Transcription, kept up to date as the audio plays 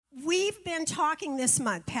We've been talking this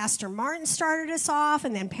month. Pastor Martin started us off,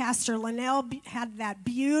 and then Pastor Linnell had that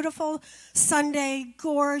beautiful Sunday,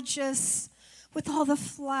 gorgeous, with all the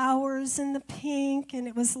flowers and the pink, and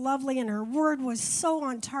it was lovely, and her word was so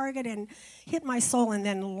on target and hit my soul. And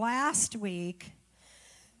then last week,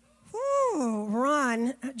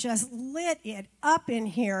 Ron just lit it up in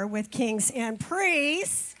here with kings and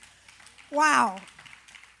priests. Wow.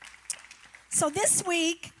 So this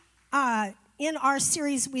week, in our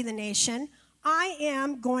series, We the Nation, I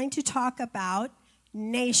am going to talk about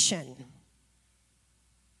nation.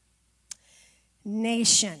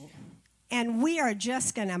 Nation. And we are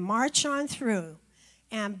just going to march on through.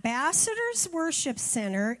 Ambassadors Worship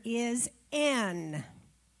Center is N.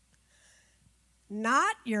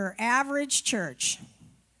 Not your average church.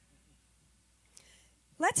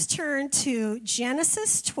 Let's turn to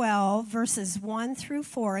Genesis 12, verses 1 through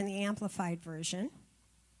 4 in the Amplified Version.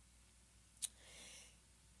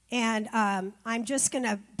 And I'm just going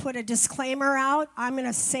to put a disclaimer out. I'm going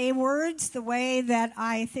to say words the way that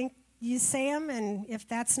I think you say them, and if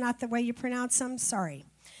that's not the way you pronounce them, sorry.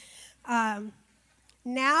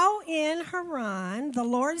 Now in Haran, the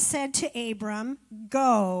Lord said to Abram,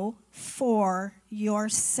 "Go for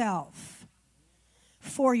yourself,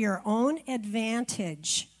 for your own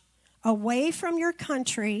advantage, away from your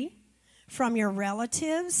country, from your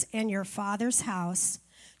relatives and your father's house,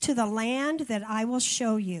 to the land that I will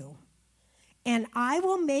show you. And I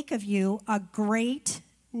will make of you a great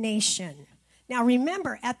nation." Now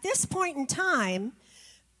remember, at this point in time,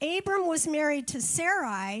 Abram was married to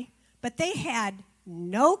Sarai, but they had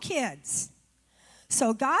no kids.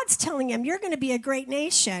 So God's telling him, you're going to be a great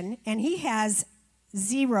nation, and he has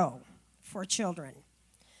 0 for children.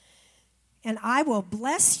 "And I will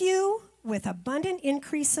bless you with abundant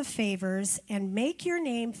increase of favors and make your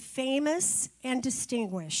name famous and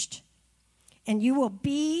distinguished. And you will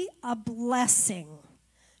be a blessing,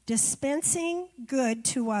 dispensing good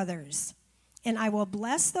to others. And I will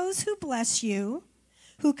bless those who bless you,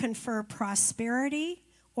 who confer prosperity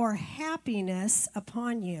or happiness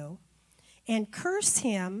upon you, and curse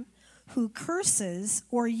him who curses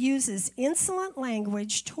or uses insolent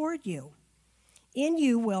language toward you. In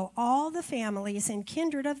you will all the families and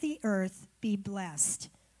kindred of the earth be blessed,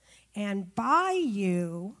 and by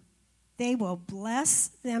you they will bless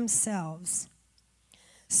themselves."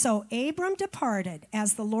 So Abram departed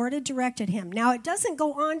as the Lord had directed him. Now it doesn't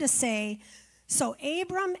go on to say, so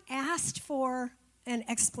Abram asked for an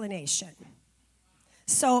explanation.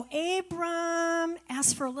 So Abram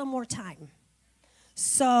asked for a little more time.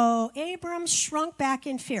 So Abram shrunk back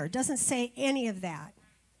in fear. It doesn't say any of that.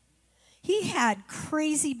 He had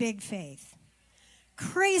crazy big faith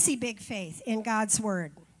in God's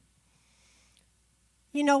word.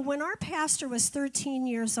 You know, when our pastor was 13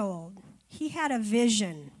 years old, he had a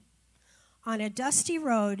vision on a dusty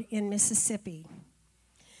road in Mississippi.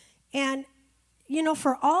 And, you know,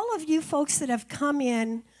 for all of you folks that have come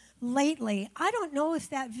in lately, I don't know if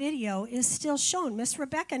that video is still shown. Miss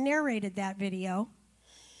Rebecca narrated that video.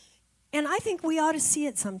 And I think we ought to see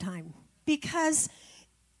it sometime, because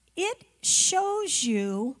it shows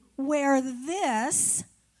you where this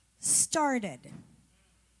started.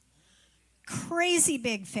 Crazy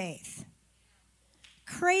big faith.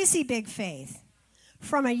 Crazy big faith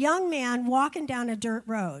from a young man walking down a dirt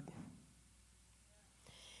road.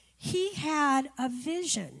 He had a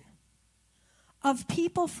vision of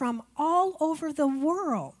people from all over the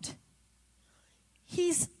world.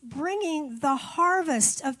 He's bringing the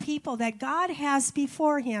harvest of people that God has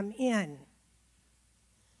before him in.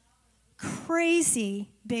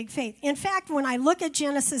 Crazy big faith. In fact, when I look at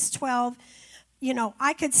Genesis 12, you know,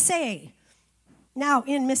 I could say, now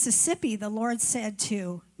in Mississippi, the Lord said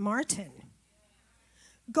to Martin,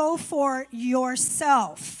 "Go for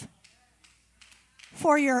yourself,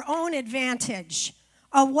 for your own advantage,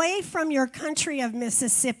 away from your country of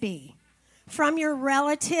Mississippi, from your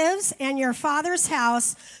relatives and your father's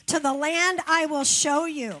house, to the land I will show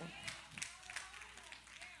you."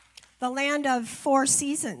 The land of 4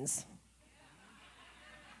 seasons,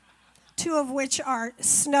 2 of which are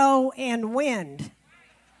snow and wind.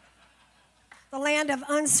 The land of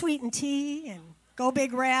unsweetened tea and Go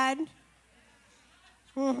Big Red.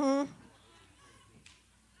 "And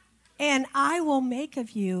I will make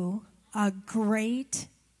of you a great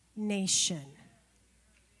nation."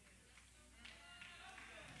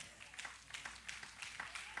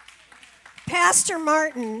 Pastor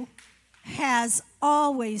Martin has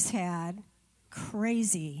always had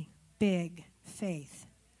crazy big faith.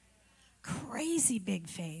 Crazy big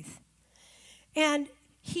faith. And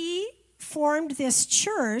he formed this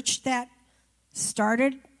church that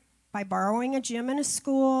started by borrowing a gym in a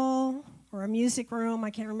school or a music room. I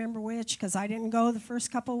can't remember which because I didn't go the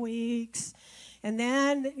first couple weeks. And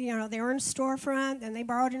then, they were in a storefront, and they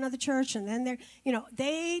borrowed another church, and then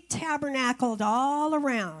they tabernacled all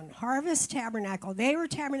around. Harvest Tabernacle. They were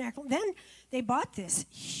tabernacle. Then they bought this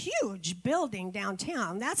huge building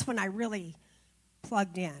downtown. That's when I really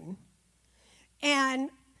plugged in. And,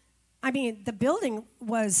 the building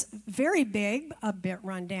was very big, a bit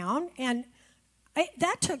run down, and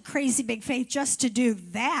that took crazy big faith just to do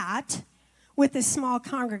that with a small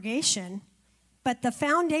congregation. But the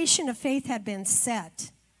foundation of faith had been set,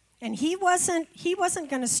 and he wasn't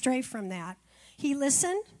going to stray from that. He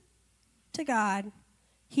listened to God.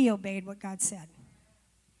 He obeyed what God said.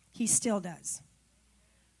 He still does.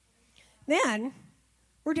 Then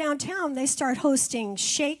we're downtown. They start hosting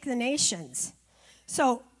Shake the Nations.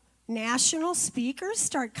 So national speakers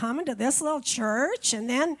start coming to this little church, and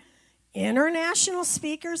then international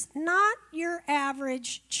speakers. Not your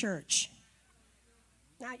average church.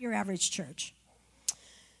 Not your average church.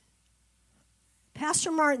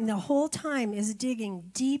 Pastor Martin, the whole time, is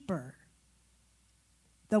digging deeper.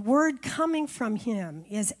 The word coming from him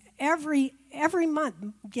is every month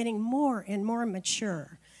getting more and more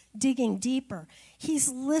mature, digging deeper. He's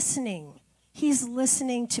listening. He's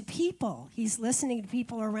listening to people. He's listening to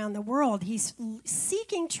people around the world. He's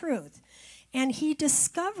seeking truth. And he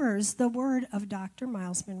discovers the word of Dr.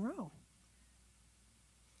 Miles Monroe.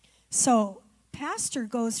 So Pastor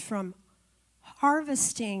goes from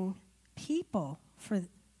harvesting people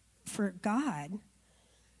for God,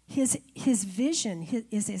 his vision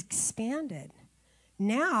is expanded.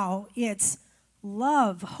 Now it's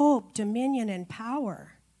love, hope, dominion, and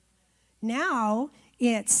power. Now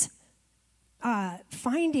it's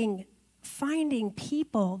finding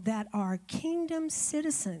people that are kingdom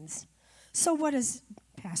citizens. So what does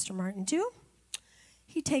Pastor Martin do?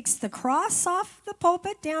 He takes the cross off the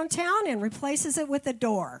pulpit downtown and replaces it with a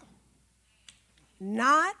door.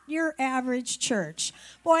 Not your average church.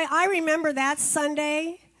 Boy, I remember that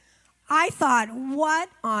Sunday. I thought, what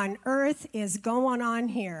on earth is going on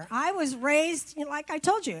here? I was raised, like I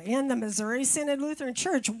told you, in the Missouri Synod Lutheran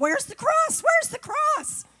Church. Where's the cross? Where's the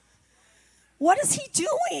cross? What is he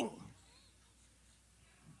doing?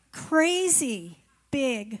 Crazy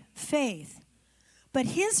big faith. But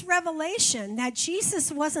his revelation that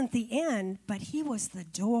Jesus wasn't the end, but he was the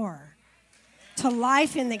door to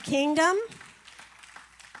life in the kingdom.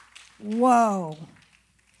 Whoa.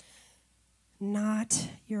 Not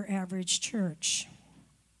your average church.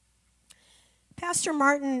 Pastor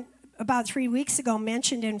Martin, about 3 weeks ago,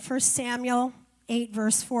 mentioned in 1 Samuel 8,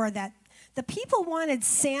 verse 4, that the people wanted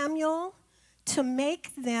Samuel to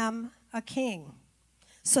make them a king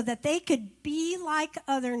so that they could be like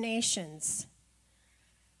other nations.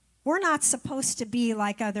 We're not supposed to be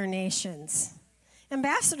like other nations.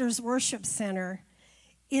 Ambassadors Worship Center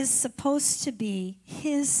is supposed to be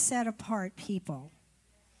his set-apart people.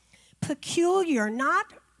 Peculiar, not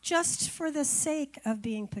just for the sake of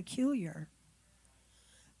being peculiar,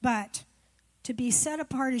 but to be set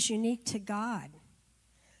apart as unique to God,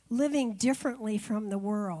 living differently from the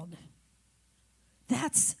world.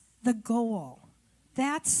 That's the goal.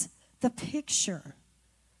 That's the picture,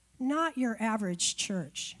 not your average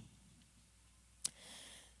church.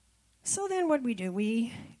 So then what we do?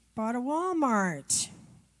 We bought a Walmart.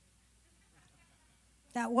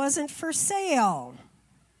 That wasn't for sale.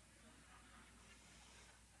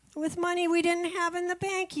 With money we didn't have in the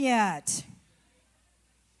bank yet.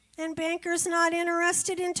 And bankers not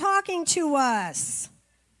interested in talking to us.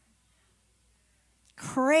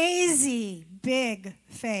 Crazy big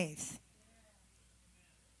faith.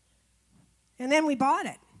 And then we bought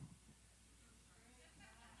it.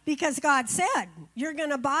 Because God said, you're going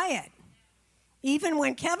to buy it. Even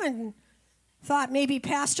when Kevin thought maybe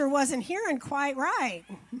Pastor wasn't hearing quite right.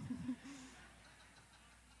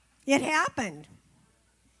 It happened.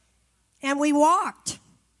 And we walked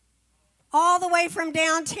all the way from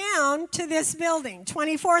downtown to this building,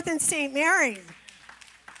 24th and St. Mary's.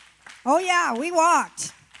 Oh, yeah, we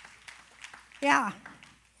walked. Yeah.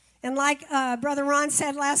 And like Brother Ron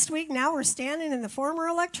said last week, now we're standing in the former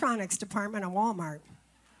electronics department of Walmart.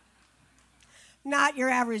 Not your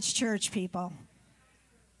average church, people.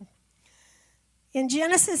 In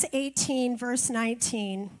Genesis 18, verse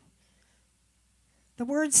 19, the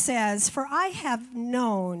word says, "For I have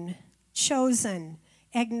known, chosen,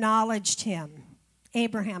 acknowledged him,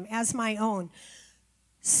 Abraham, as my own,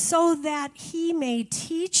 so that he may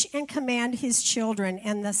teach and command his children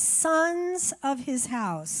and the sons of his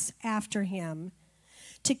house after him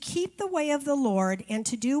to keep the way of the Lord and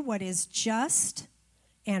to do what is just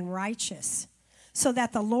and righteous." so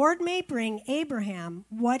that the Lord may bring Abraham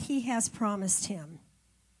what he has promised him.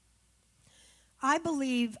 I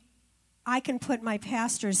believe I can put my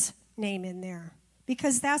pastor's name in there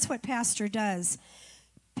because that's what pastor does.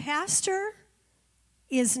 Pastor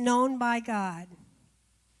is known by God.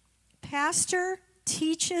 Pastor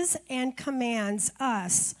teaches and commands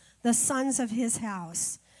us, the sons of his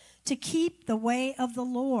house, to keep the way of the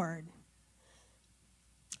Lord,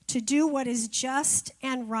 to do what is just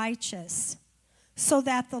and righteous, so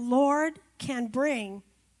that the Lord can bring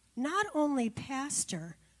not only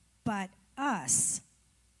pastor, but us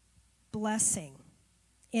blessing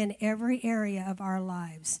in every area of our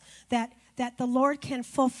lives, that the Lord can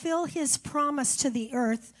fulfill his promise to the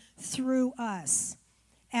earth through us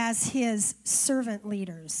as his servant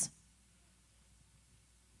leaders.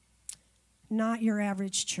 Not your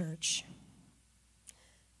average church.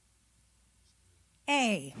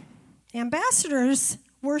 A, Ambassadors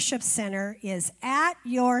Worship Center is at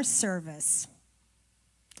your service.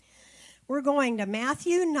 We're going to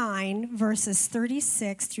Matthew 9, verses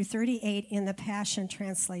 36 through 38 in the Passion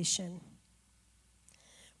Translation.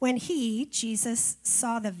 When he, Jesus,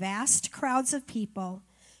 saw the vast crowds of people,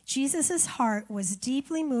 Jesus' heart was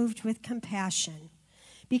deeply moved with compassion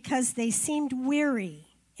because they seemed weary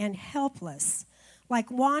and helpless, like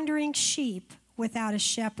wandering sheep without a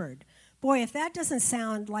shepherd. Boy, if that doesn't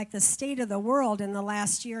sound like the state of the world in the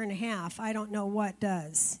last year and a half, I don't know what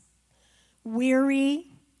does. Weary,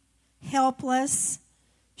 helpless,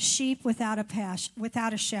 sheep without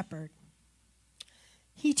a shepherd.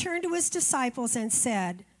 He turned to his disciples and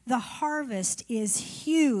said, "The harvest is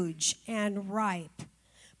huge and ripe,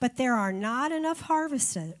 but there are not enough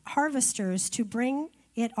harvesters to bring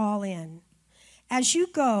it all in. As you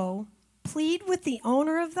go, plead with the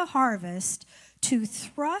owner of the harvest to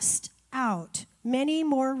thrust out many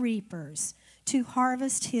more reapers to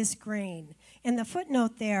harvest his grain." And the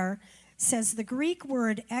footnote there says the Greek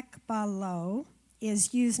word ekbalo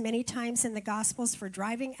is used many times in the Gospels for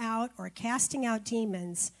driving out or casting out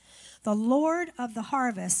demons. The Lord of the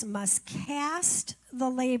harvest must cast the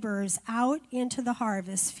laborers out into the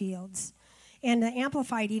harvest fields. And the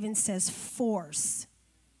Amplified even says force.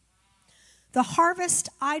 The harvest,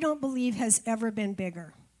 I don't believe, has ever been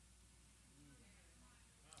bigger.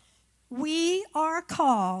 We are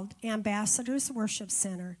called, Ambassadors Worship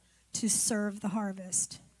Center, to serve the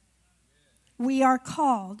harvest. We are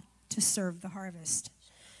called to serve the harvest.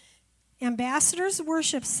 Ambassadors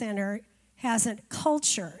Worship Center has a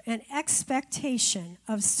culture, an expectation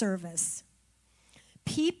of service.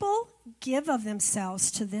 People give of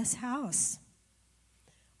themselves to this house.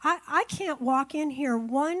 I can't walk in here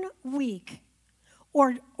 1 week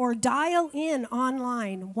or dial in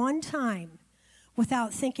online one time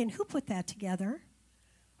without thinking, who put that together?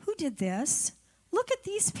 Who did this? Look at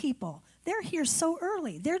these people. They're here so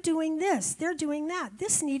early. They're doing this. They're doing that.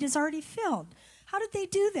 This need is already filled. How did they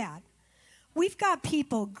do that? We've got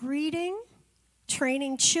people greeting,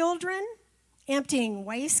 training children, emptying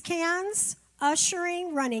waste cans,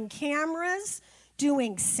 ushering, running cameras,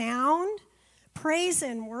 doing sound, praise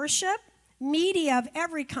and worship, media of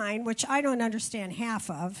every kind, which I don't understand half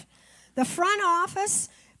of, the front office,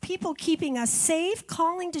 people keeping us safe,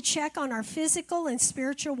 calling to check on our physical and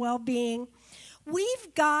spiritual well-being.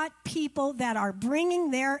 We've got people that are bringing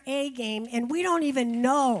their A game, and we don't even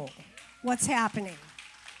know what's happening.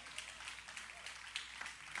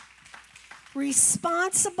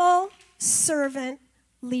 Responsible servant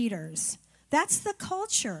leaders. That's the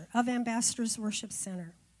culture of Ambassadors Worship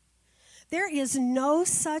Center. There is no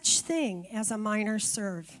such thing as a minor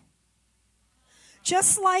serve.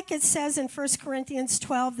 Just like it says in 1 Corinthians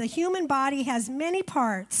 12, the human body has many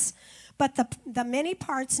parts, but the many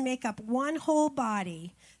parts make up one whole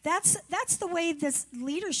body. That's the way this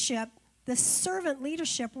leadership, this servant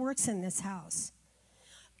leadership works in this house.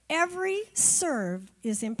 Every serve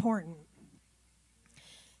is important.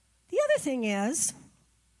 The other thing is,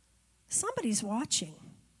 somebody's watching.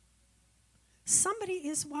 Somebody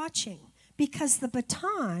is watching because the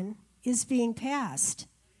baton is being passed.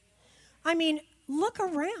 I mean, look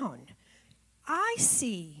around. I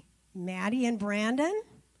see Maddie and Brandon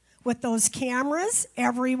with those cameras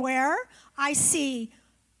everywhere. I see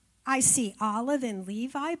Olive and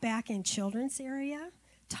Levi back in children's area.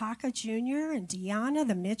 Taka Jr. and Deanna,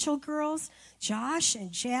 the Mitchell girls, Josh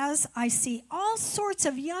and Jazz. I see all sorts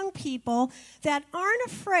of young people that aren't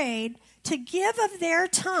afraid to give of their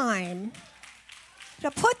time, to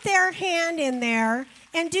put their hand in there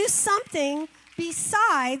and do something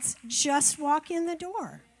besides just walk in the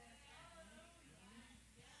door.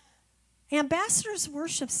 Ambassadors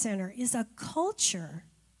Worship Center is a culture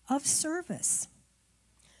of service.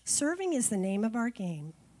 Serving is the name of our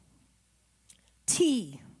game.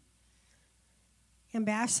 T,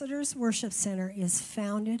 Ambassadors Worship Center is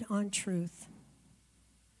founded on truth.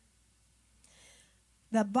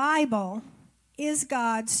 The Bible is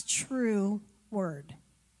God's true word.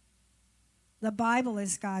 The Bible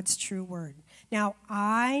is God's true word. Now,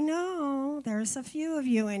 I know there's a few of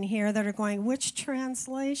you in here that are going, which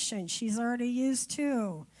translation? She's already used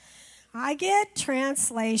two. I get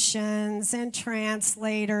translations and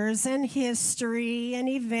translators and history and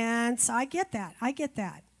events. I get that.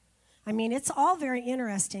 I mean, it's all very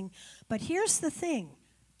interesting. But here's the thing.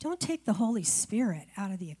 Don't take the Holy Spirit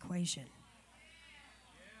out of the equation.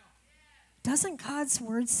 Doesn't God's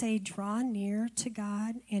word say, draw near to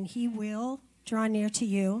God and he will draw near to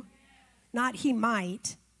you? Not he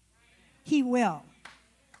might, he will.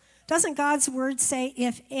 Doesn't God's word say,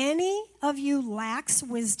 if any of you lacks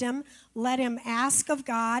wisdom, let him ask of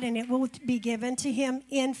God and it will be given to him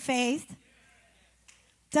in faith?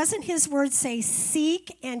 Doesn't his word say,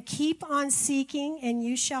 seek and keep on seeking and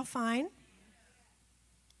you shall find?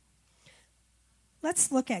 Let's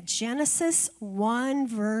look at Genesis 1,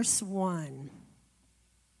 verse 1.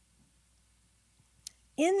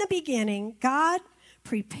 In the beginning, God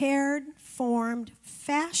prepared, formed,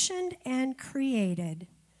 fashioned, and created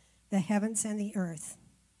the heavens and the earth.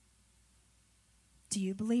 Do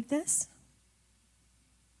you believe this?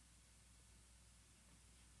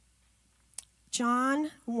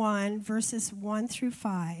 John 1, verses 1 through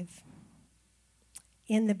 5.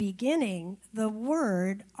 In the beginning, the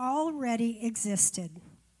Word already existed.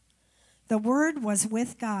 The Word was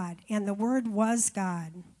with God, and the Word was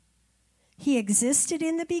God. He existed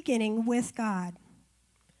in the beginning with God.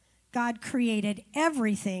 God created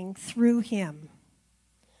everything through him,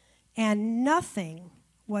 and nothing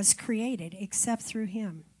was created except through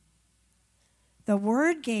him. The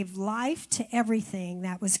Word gave life to everything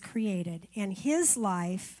that was created, and his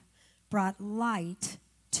life brought light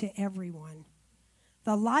to everyone.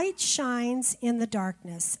 The light shines in the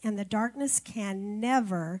darkness, and the darkness can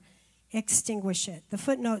never extinguish it. The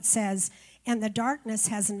footnote says, and the darkness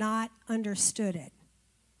has not understood it.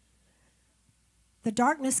 The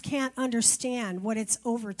darkness can't understand what it's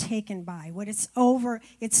overtaken by, what it's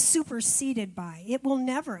superseded by. It will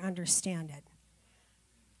never understand it.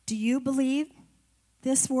 Do you believe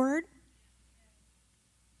this word?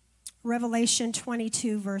 Revelation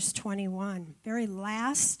 22, verse 21, very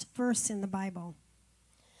last verse in the Bible.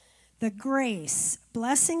 The grace,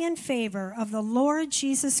 blessing, and favor of the Lord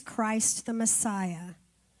Jesus Christ, the Messiah,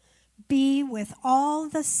 be with all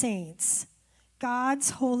the saints, God's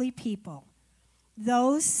holy people,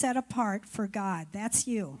 those set apart for God. That's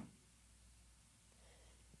you.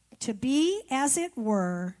 To be, as it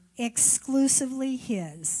were, exclusively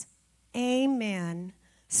his. Amen.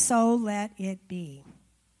 So let it be.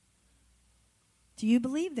 Do you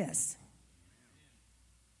believe this?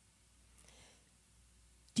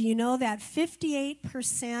 Do you know that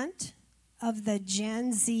 58% of the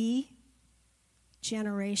Gen Z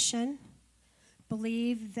generation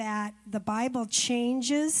believe that the Bible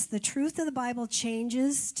changes, the truth of the Bible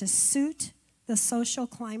changes to suit the social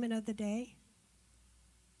climate of the day?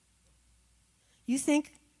 You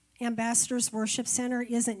think Ambassadors Worship Center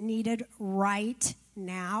isn't needed right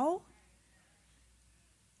now?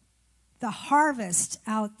 The harvest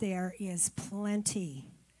out there is plenty.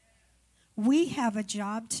 We have a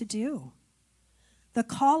job to do. The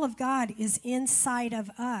call of God is inside of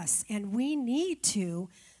us, and we need to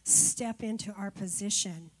step into our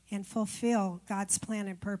position and fulfill God's plan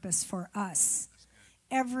and purpose for us.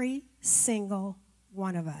 Every single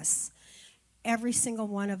one of us. Every single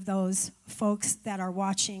one of those folks that are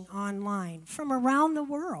watching online from around the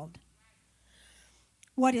world.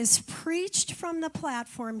 What is preached from the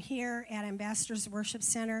platform here at Ambassadors Worship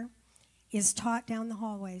Center is taught down the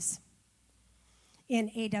hallways. In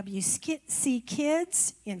AWC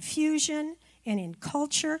Kids, in Fusion, and in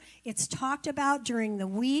Culture. It's talked about during the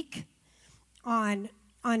week in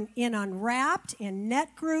Unwrapped, in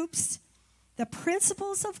net groups. The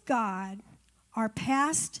principles of God are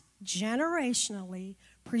passed generationally,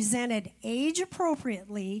 presented age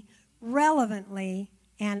appropriately, relevantly,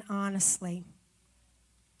 and honestly.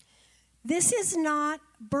 This is not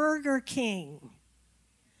Burger King.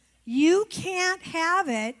 You can't have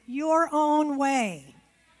it your own way.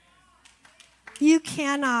 You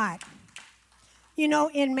cannot. You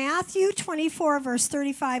know, in Matthew 24, verse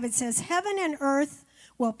 35, it says, heaven and earth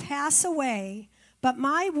will pass away, but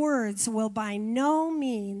my words will by no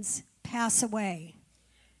means pass away.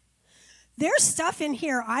 There's stuff in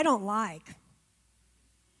here I don't like.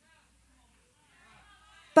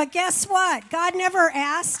 But guess what? God never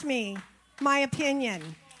asked me my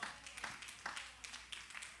opinion.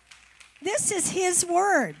 This is his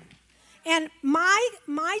word. And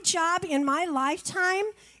my job in my lifetime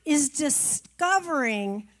is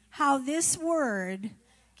discovering how this word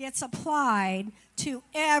gets applied to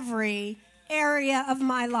every area of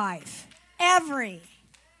my life. Every.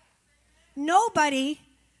 Nobody,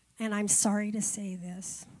 and I'm sorry to say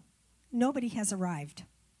this, nobody has arrived.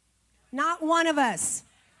 Not one of us.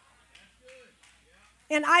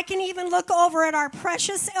 And I can even look over at our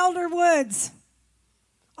precious elder Woods,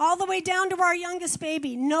 all the way down to our youngest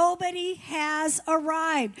baby. Nobody has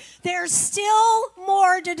arrived. There's still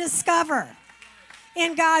more to discover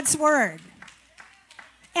in God's word.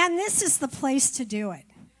 And this is the place to do it.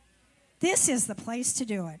 This is the place to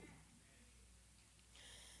do it.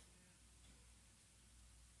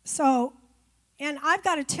 So, and I've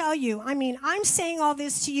got to tell you, I mean, I'm saying all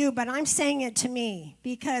this to you, but I'm saying it to me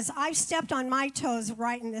because I've stepped on my toes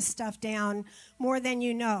writing this stuff down more than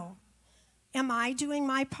you know. Am I doing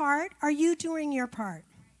my part? Are you doing your part?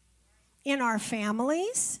 In our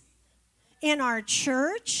families, in our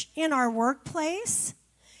church, in our workplace?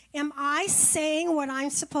 Am I saying what I'm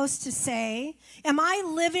supposed to say? Am I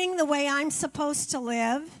living the way I'm supposed to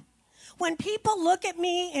live? When people look at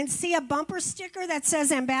me and see a bumper sticker that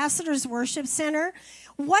says Ambassadors Worship Center,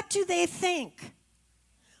 what do they think?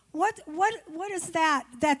 What is that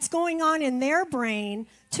that's going on in their brain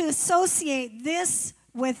to associate this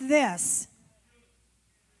with this?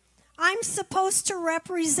 I'm supposed to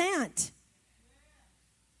represent.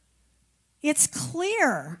 It's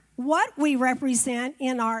clear what we represent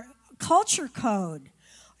in our culture code.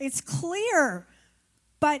 It's clear,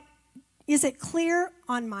 but is it clear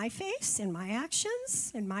on my face, in my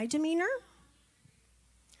actions, in my demeanor?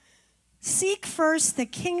 Seek first the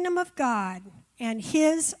kingdom of God and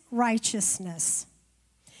his righteousness.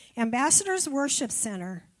 Ambassadors Worship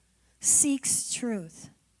Center seeks truth,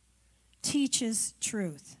 teaches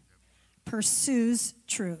truth, pursues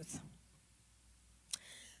truth.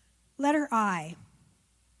 Letter I.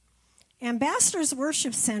 Ambassadors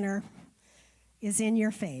Worship Center is in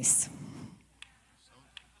your face.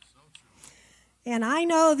 And I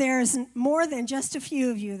know there's more than just a few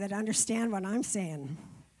of you that understand what I'm saying.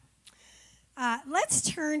 Let's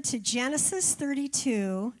turn to Genesis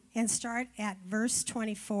 32 and start at verse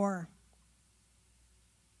 24.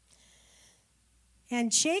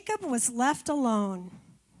 And Jacob was left alone,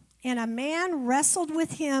 and a man wrestled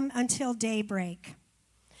with him until daybreak.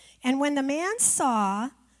 And when the man saw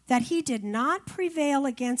that he did not prevail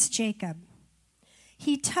against Jacob,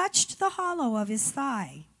 he touched the hollow of his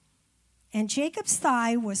thigh. And Jacob's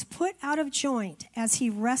thigh was put out of joint as he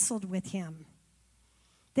wrestled with him.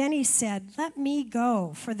 Then he said, "Let me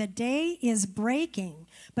go, for the day is breaking."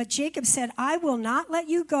 But Jacob said, "I will not let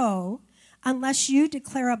you go unless you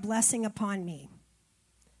declare a blessing upon me."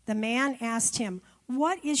 The man asked him,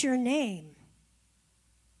 "What is your name?"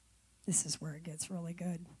 This is where it gets really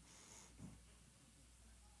good.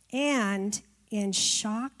 And in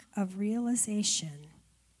shock of realization,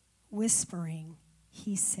 whispering,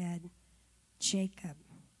 he said, "Jacob,"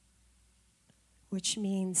 which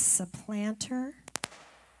means supplanter,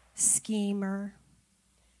 schemer,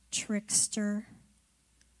 trickster,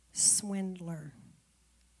 swindler.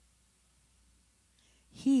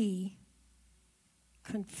 He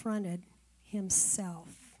confronted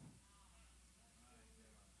himself.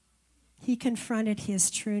 He confronted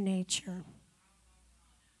his true nature,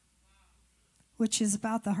 which is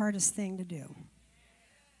about the hardest thing to do.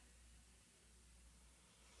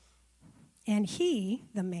 And he,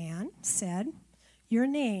 the man, said, "Your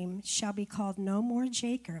name shall be called no more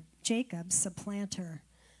Jacob, supplanter,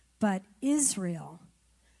 but Israel,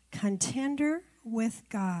 contender with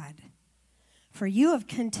God. For you have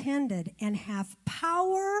contended and have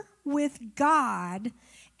power with God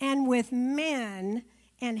and with men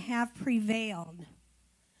and have prevailed."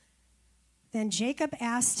 Then Jacob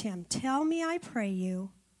asked him, "Tell me, I pray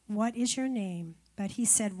you, what is your name?" But he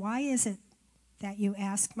said, "Why is it that you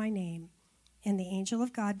ask my name?" And the angel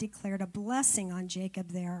of God declared a blessing on Jacob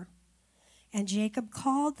there. And Jacob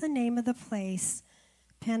called the name of the place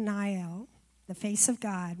Peniel, the face of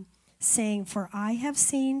God, saying, "For I have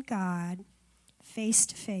seen God face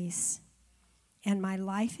to face, and my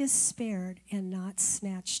life is spared and not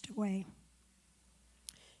snatched away."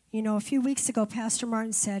 You know, a few weeks ago, Pastor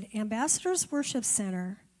Martin said, Ambassadors Worship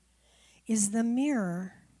Center is the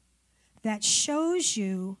mirror that shows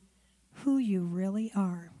you who you really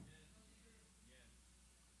are,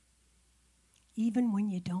 even when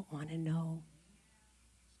you don't want to know.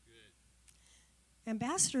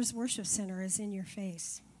 Ambassadors Worship Center is in your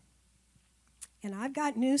face. And I've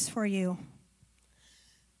got news for you.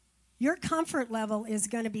 Your comfort level is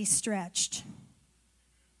going to be stretched.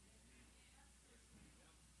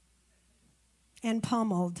 and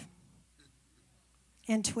pummeled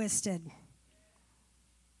and twisted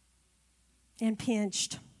and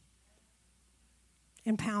pinched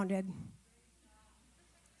and pounded.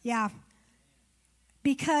 Yeah.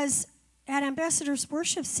 Because at Ambassadors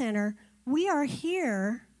Worship Center, we are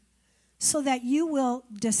here so that you will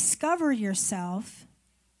discover yourself,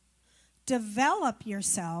 develop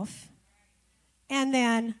yourself, and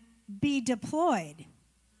then be deployed.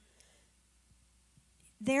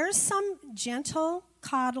 There's some gentle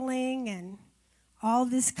coddling and all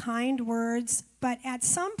these kind words, but at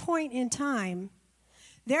some point in time,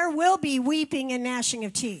 there will be weeping and gnashing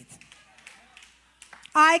of teeth.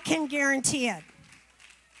 I can guarantee it.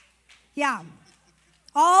 Yeah.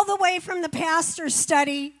 All the way from the pastor's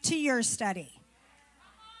study to your study.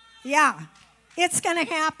 Yeah. It's going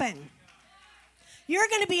to happen. You're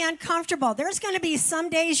going to be uncomfortable. There's going to be some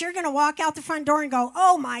days you're going to walk out the front door and go,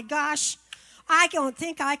 oh my gosh, I don't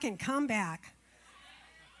think I can come back.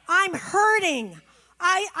 I'm hurting.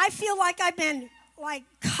 I feel like I've been like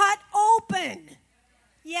cut open.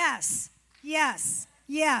 Yes, yes,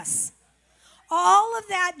 yes. All of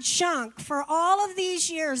that junk for all of these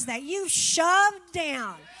years that you've shoved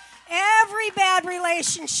down, every bad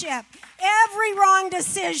relationship, every wrong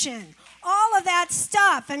decision, all of that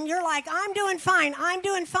stuff, and you're like, I'm doing fine, I'm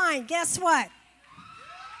doing fine. Guess what?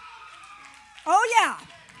 Oh, yeah.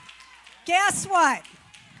 Guess what?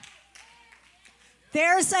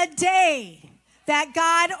 There's a day that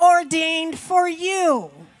God ordained for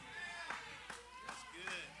you.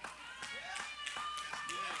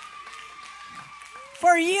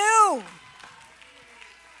 For you.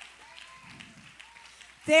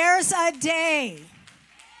 There's a day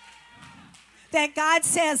that God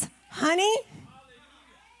says, honey,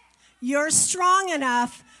 you're strong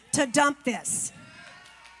enough to dump this.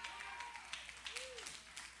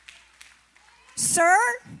 Sir,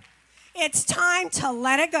 it's time to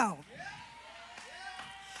let it go.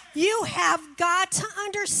 You have got to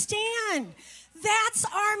understand that's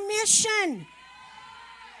our mission.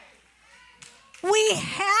 We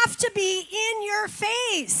have to be in your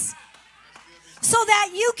face so that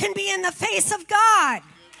you can be in the face of God.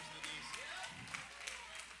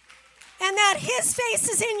 And that his face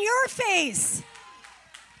is in your face.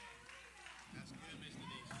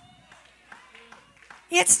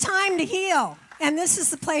 It's time to heal. And this is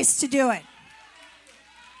the place to do it.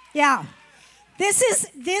 Yeah. This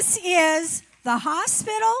is the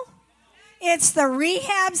hospital. It's the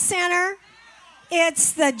rehab center.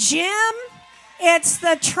 It's the gym. It's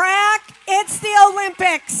the track. It's the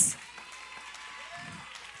Olympics.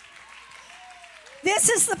 This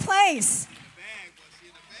is the place.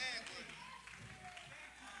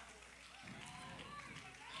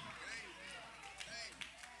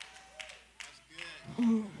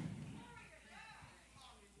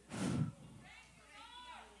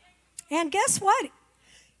 And guess what?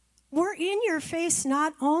 We're in your face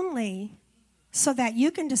not only so that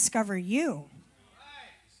you can discover you.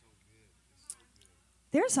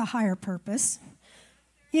 There's a higher purpose.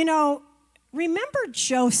 You know, remember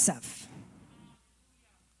Joseph,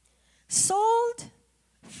 sold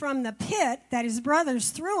from the pit that his brothers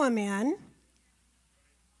threw him in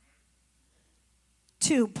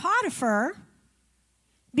to Potiphar,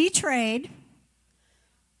 betrayed,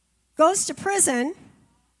 goes to prison.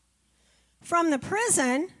 From the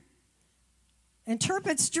prison,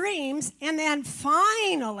 interprets dreams, and then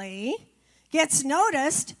finally gets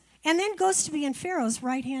noticed, and then goes to be in Pharaoh's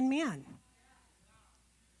right-hand man.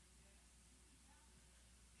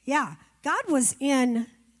 Yeah, God was in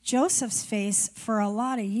Joseph's face for a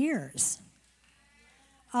lot of years.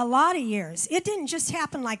 A lot of years. It didn't just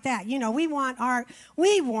happen like that. You know, we want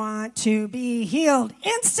to be healed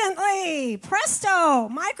instantly. Presto,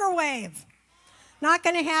 microwave. Not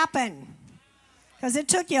going to happen. Because it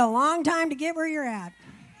took you a long time to get where you're at.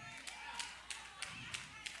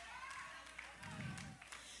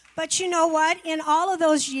 But you know what? In all of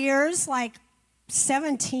those years, like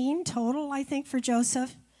 17 total, I think, for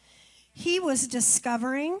Joseph, he was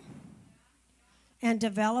discovering and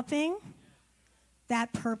developing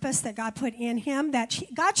that purpose that God put in him, that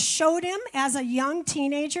God showed him as a young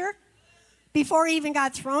teenager before he even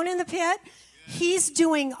got thrown in the pit. He's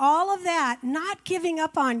doing all of that, not giving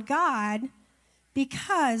up on God,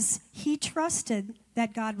 because he trusted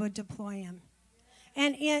that God would deploy him.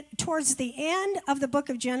 And towards the end of the book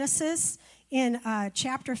of Genesis, in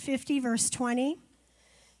chapter 50, verse 20,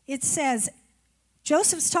 it says,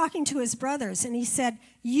 Joseph's talking to his brothers, and he said,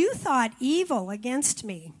 you thought evil against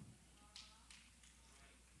me,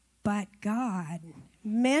 but God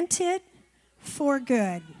meant it for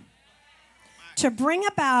good, to bring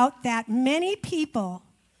about that many people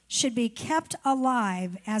should be kept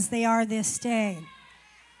alive as they are this day.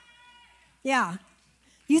 Yeah.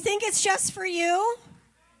 You think it's just for you?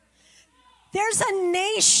 There's a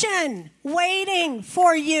nation waiting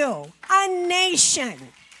for you. A nation.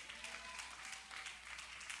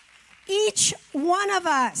 Each one of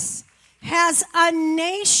us has a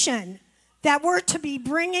nation that we're to be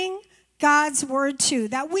bringing God's word to,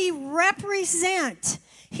 that we represent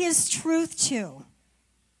his truth to.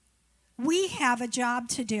 We have a job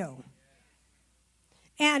to do.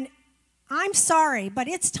 And I'm sorry, but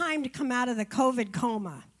it's time to come out of the COVID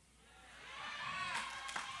coma.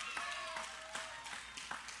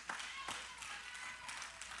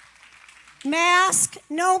 Mask,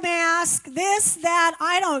 no mask, this, that,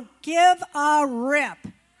 I don't give a rip.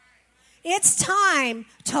 It's time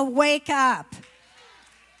to wake up.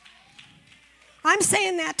 I'm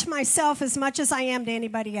saying that to myself as much as I am to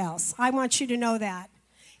anybody else. I want you to know that.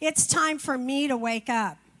 It's time for me to wake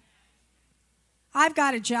up. I've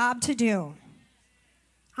got a job to do.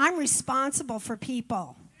 I'm responsible for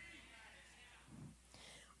people.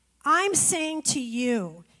 I'm saying to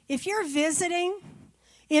you, if you're visiting,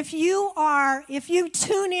 if you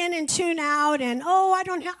tune in and tune out and, I've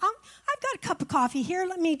got a cup of coffee here,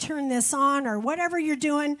 let me turn this on, or whatever you're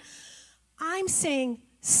doing, I'm saying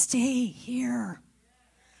stay here.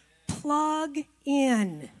 Plug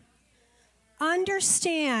in.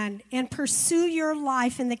 Understand and pursue your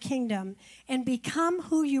life in the kingdom and become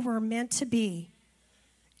who you were meant to be.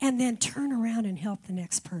 And then turn around and help the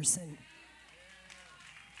next person.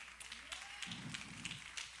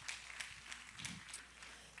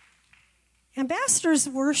 Ambassador's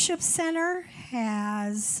Worship Center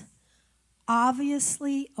has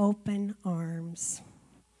obviously open arms.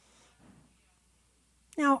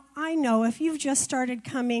 Now, I know if you've just started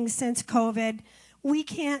coming since COVID, we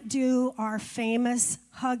can't do our famous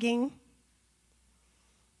hugging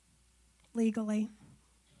legally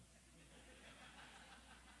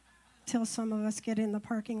till some of us get in the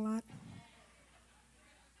parking lot.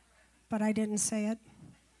 But I didn't say it.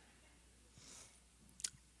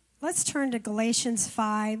 Let's turn to Galatians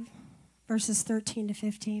 5, verses 13 to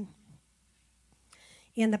 15.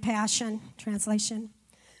 In the Passion Translation.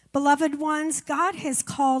 Beloved ones, God has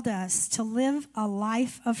called us to live a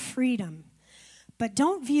life of freedom. But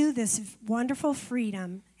don't view this wonderful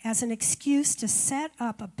freedom as an excuse to set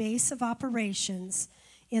up a base of operations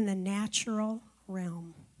in the natural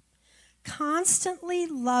realm. Constantly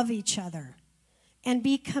love each other and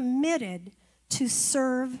be committed to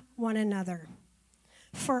serve one another.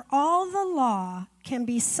 For all the law can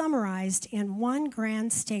be summarized in one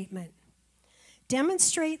grand statement.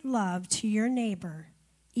 Demonstrate love to your neighbor,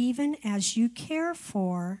 even as you care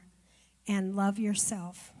for and love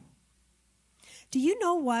yourself. Do you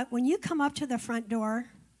know what? When you come up to the front door,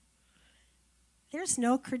 there's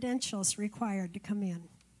no credentials required to come in.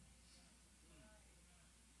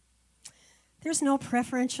 There's no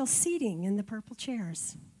preferential seating in the purple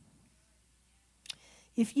chairs.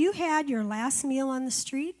 If you had your last meal on the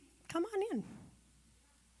street, come on in.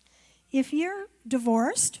 If you're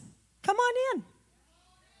divorced, come on in.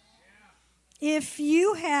 If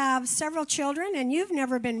you have several children and you've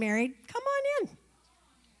never been married, come on in.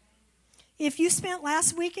 If you spent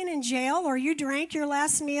last weekend in jail or you drank your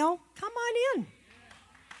last meal, come on in.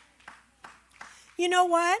 You know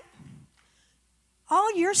what?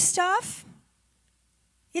 All your stuff,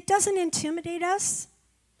 it doesn't intimidate us.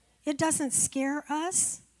 It doesn't scare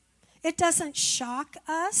us. It doesn't shock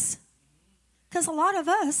us. Because a lot of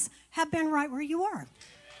us have been right where you are.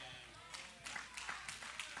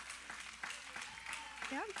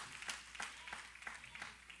 Yeah.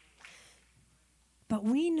 But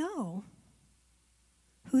we know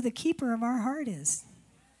who the keeper of our heart is.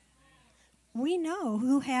 We know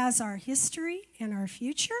who has our history and our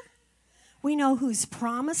future. We know who's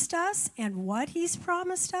promised us and what he's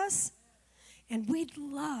promised us. And we'd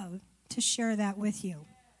love to share that with you.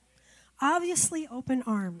 Obviously, open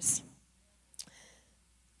arms.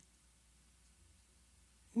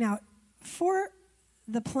 Now, for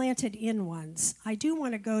the planted in ones, I do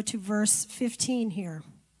want to go to verse 15 here.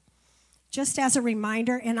 Just as a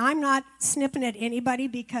reminder, and I'm not snipping at anybody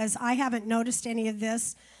because I haven't noticed any of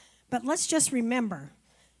this, but let's just remember,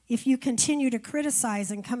 if you continue to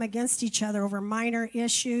criticize and come against each other over minor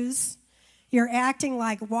issues, you're acting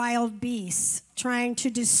like wild beasts, trying to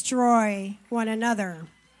destroy one another.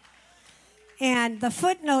 And the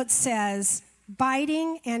footnote says,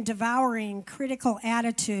 biting and devouring critical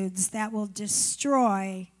attitudes that will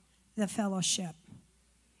destroy the fellowship.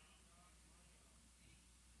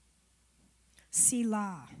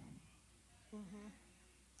 Selah.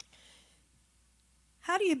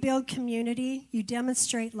 How do you build community? You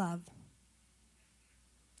demonstrate love.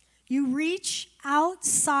 You reach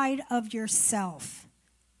outside of yourself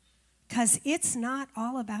because it's not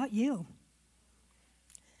all about you.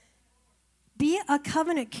 Be a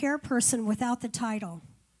covenant care person without the title.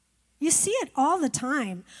 You see it all the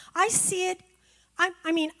time. I see it.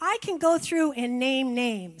 I can go through and name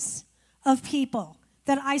names of people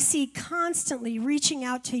that I see constantly reaching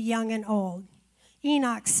out to young and old.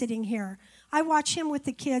 Enoch sitting here. I watch him with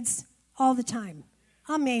the kids all the time.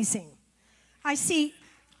 Amazing. I see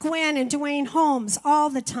Gwen and Dwayne Holmes all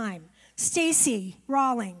the time. Stacy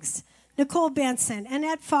Rawlings, Nicole Benson,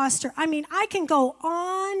 Annette Foster. I can go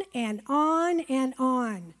on and on and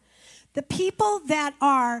on. The people that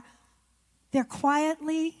they're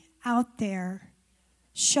quietly out there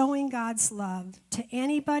showing God's love to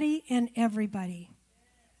anybody and everybody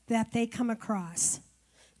that they come across.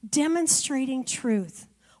 Demonstrating truth,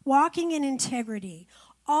 walking in integrity,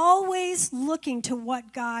 always looking to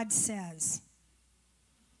what God says.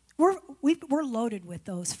 We're loaded with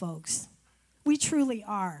those folks. We truly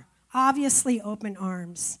are. Obviously, open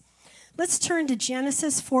arms. Let's turn to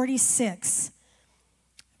Genesis 46,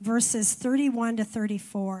 verses 31 to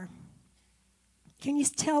 34. Can you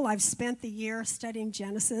tell I've spent the year studying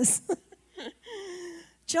Genesis?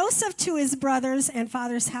 Joseph to his brothers and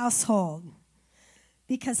father's household.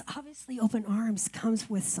 Because obviously open arms comes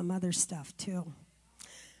with some other stuff too.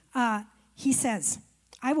 He says,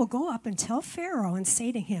 I will go up and tell Pharaoh and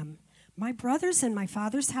say to him, my brothers and my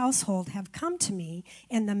father's household have come to me,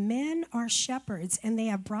 and the men are shepherds, and they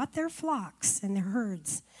have brought their flocks and their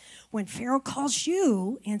herds. When Pharaoh calls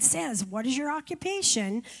you and says, what is your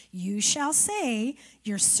occupation? You shall say,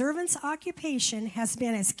 your servant's occupation has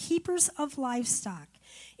been as keepers of livestock,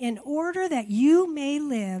 in order that you may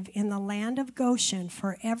live in the land of Goshen,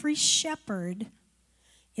 for every shepherd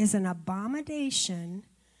is an abomination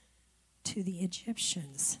to the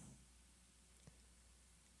Egyptians.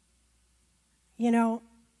 You know,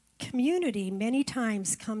 community many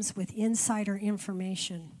times comes with insider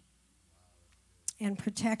information and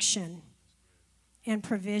protection and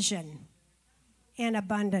provision and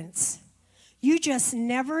abundance. You just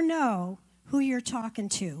never know who you're talking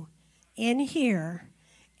to in here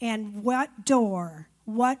and what door,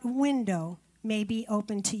 what window may be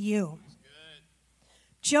open to you.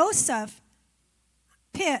 Joseph,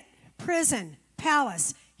 pit, prison,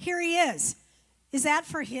 palace, here he is. Is that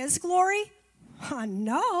for his glory?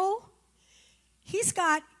 No. He's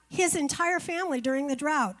got his entire family during the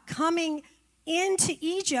drought coming into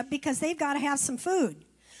Egypt because they've got to have some food.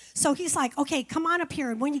 So he's like, okay, come on up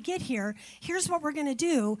here. And when you get here, here's what we're going to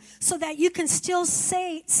do so that you can still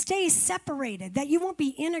stay separated, that you won't be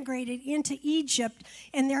integrated into Egypt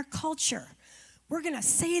and their culture. We're going to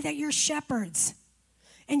say that you're shepherds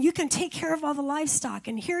and you can take care of all the livestock.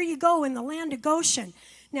 And here you go in the land of Goshen.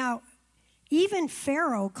 Now, even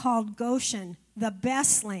Pharaoh called Goshen the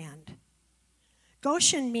best land.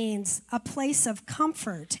 Goshen means a place of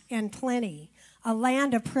comfort and plenty, a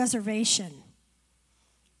land of preservation.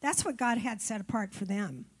 That's what God had set apart for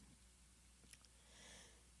them.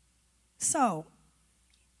 So,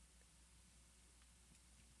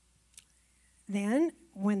 then,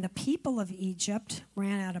 when the people of Egypt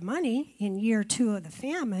ran out of money in year 2 of the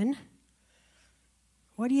famine,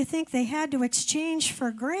 what do you think they had to exchange for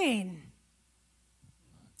grain?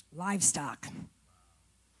 Livestock.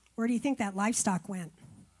 Where do you think that livestock went?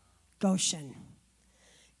 Goshen.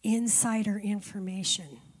 Insider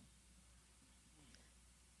information.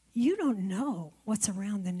 You don't know what's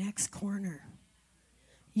around the next corner.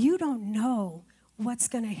 You don't know what's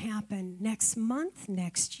going to happen next month,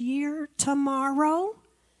 next year, tomorrow.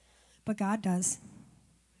 But God does.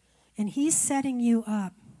 And He's setting you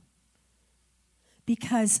up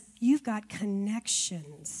because you've got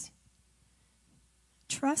connections.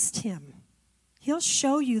 Trust Him. He'll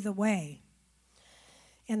show you the way.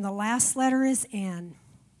 And the last letter is N.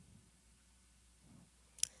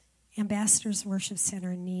 Ambassadors Worship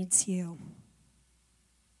Center needs you.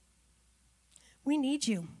 We need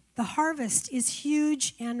you. The harvest is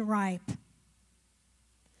huge and ripe.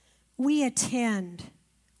 We attend.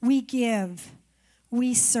 We give.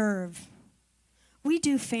 We serve. We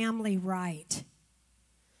do family right.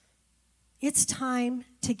 It's time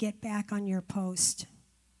to get back on your post.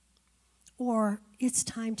 Or it's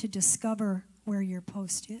time to discover where your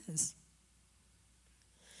post is.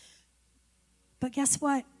 But guess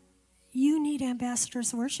what? You need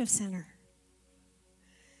Ambassadors Worship Center.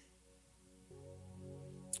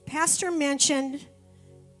 Pastor mentioned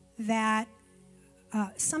that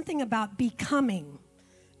something about becoming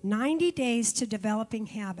 90 days to developing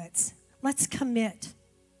habits. Let's commit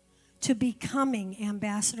to becoming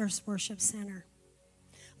Ambassadors Worship Center.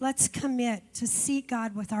 Let's commit to seek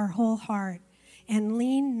God with our whole heart and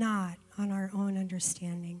lean not on our own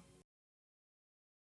understanding.